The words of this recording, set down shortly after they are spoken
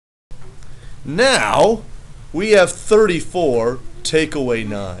Now, we have 34 take away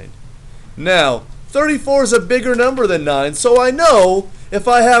 9. Now, 34 is a bigger number than 9, so I know if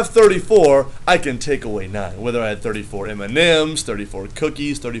I have 34, I can take away 9. Whether I had 34 M&Ms, 34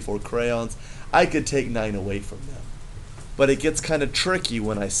 cookies, 34 crayons, I could take 9 away from them. But it gets kind of tricky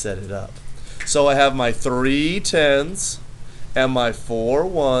when I set it up. So I have my 3 10s and my 4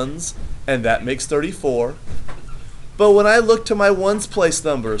 1s, and that makes 34. But when I look to my ones place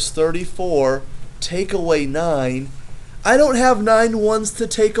numbers, 34, take away 9, I don't have 9 ones to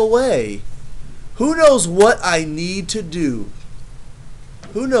take away. Who knows what I need to do?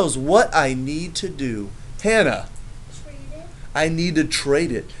 Who knows what I need to do? Hannah. Trade it. I need to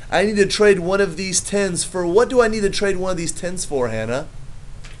trade it. I need to trade one of these 10s for, what do I need to trade one of these 10s for, Hannah?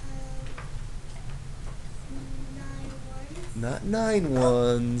 9 ones. Not 9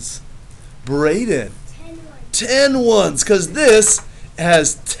 ones. Braden. 10 ones. 10 ones, because this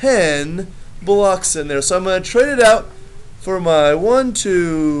has 10 blocks in there. So I'm going to trade it out for my 1,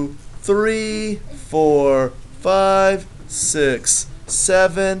 2, 3, 4, 5, 6,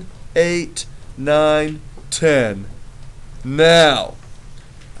 7, 8, 9, 10. Now,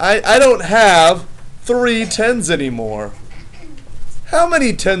 I don't have 3 10s anymore. How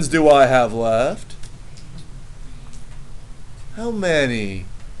many 10s do I have left? How many?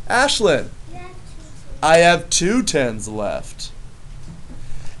 Ashlyn. You have 2 I have 2 10s left.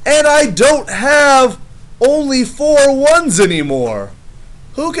 And I don't have only 4 1s anymore.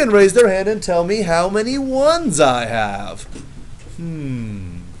 Who can raise their hand and tell me how many 1s I have? You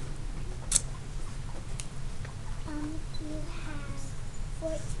have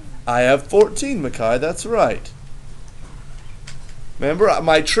 14. I have 14, Makai, that's right. Remember,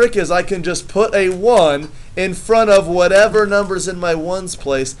 my trick is I can just put a 1 in front of whatever number's in my ones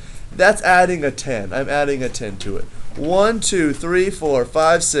place. That's adding a 10. I'm adding a 10 to it. 1, 2, 3, 4,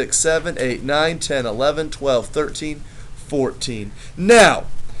 5, 6, 7, 8, 9, 10, 11, 12, 13, 14. Now,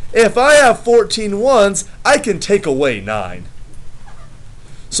 if I have 14 ones, I can take away 9.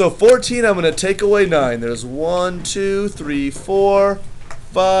 So 14, I'm going to take away 9. There's 1, 2, 3, 4,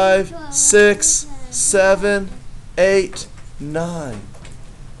 5, 6, 7, 8, 9.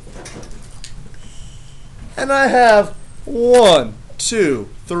 And I have 1, 2,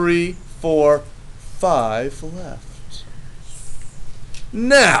 3, 4, 5 left.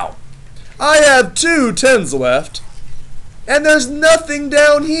 Now, I have 2 10s left, and there's nothing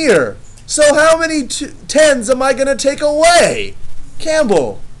down here. So how many 10s am I going to take away?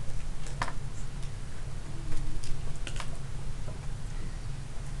 Campbell.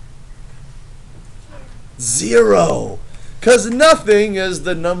 0. Because nothing is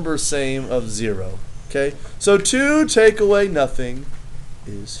the number same of 0. Okay? So 2 take away nothing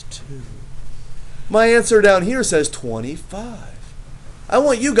is 2. My answer down here says 25. I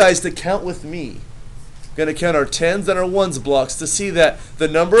want you guys to count with me. We're going to count our 10s and our 1s blocks to see that the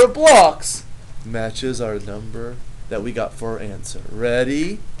number of blocks matches our number that we got for our answer.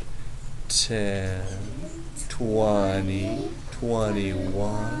 Ready? 10, 20,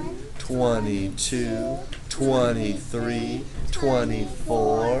 21, 22, 23,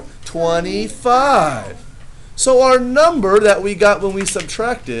 24, 25. So our number that we got when we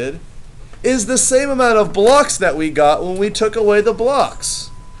subtracted is the same amount of blocks that we got when we took away the blocks.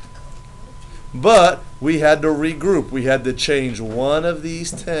 But we had to regroup. We had to change one of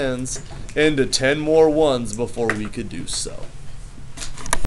these 10s into 10 more 1s before we could do so.